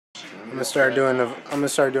gonna start doing the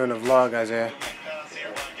vlog, Isaiah.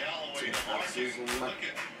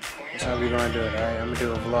 That's how we gonna do it, alright? I'm gonna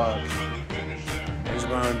do a vlog. It's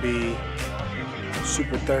gonna be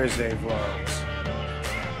Super Thursday vlogs.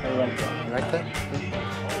 You like that?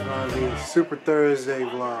 It's gonna be Super Thursday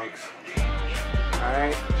vlogs.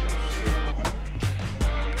 Alright?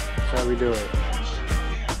 That's how we do it.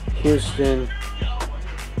 Houston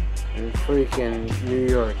and freaking New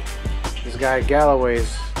York. This guy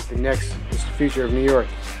Galloway's the future of New York.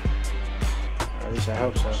 At least I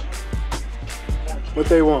hope so. What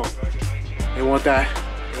they want? They want that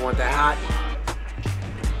hot.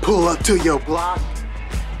 Pull up to your block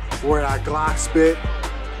where that Glock spit.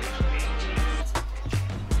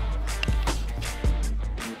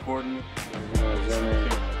 Recording me?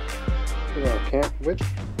 What?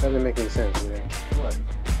 Doesn't make any sense, man. What?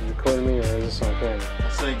 You recording me or is this on camera? I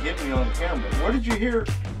say get me on camera. Where did you hear?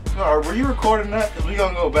 Or were you recording that? Cause we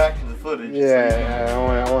gonna go back to the footage. Yeah, I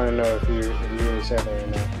want to know if you really said that or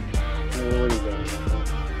not. What are you doing?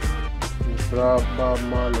 Bob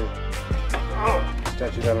Marley.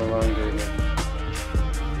 Statue got a long dude, man.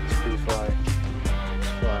 It's pretty fly. It's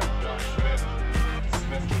fly.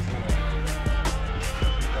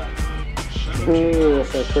 Ooh,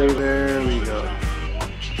 that's that crazy. There we go.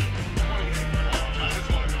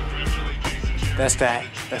 That's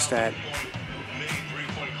that.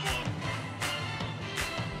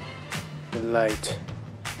 The light.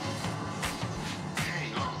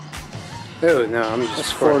 Oh no, I'm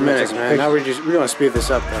just 4 minutes, man. Now we're gonna speed this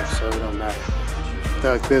up though, so it don't matter.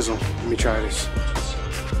 Doug Bizzle, let me try this.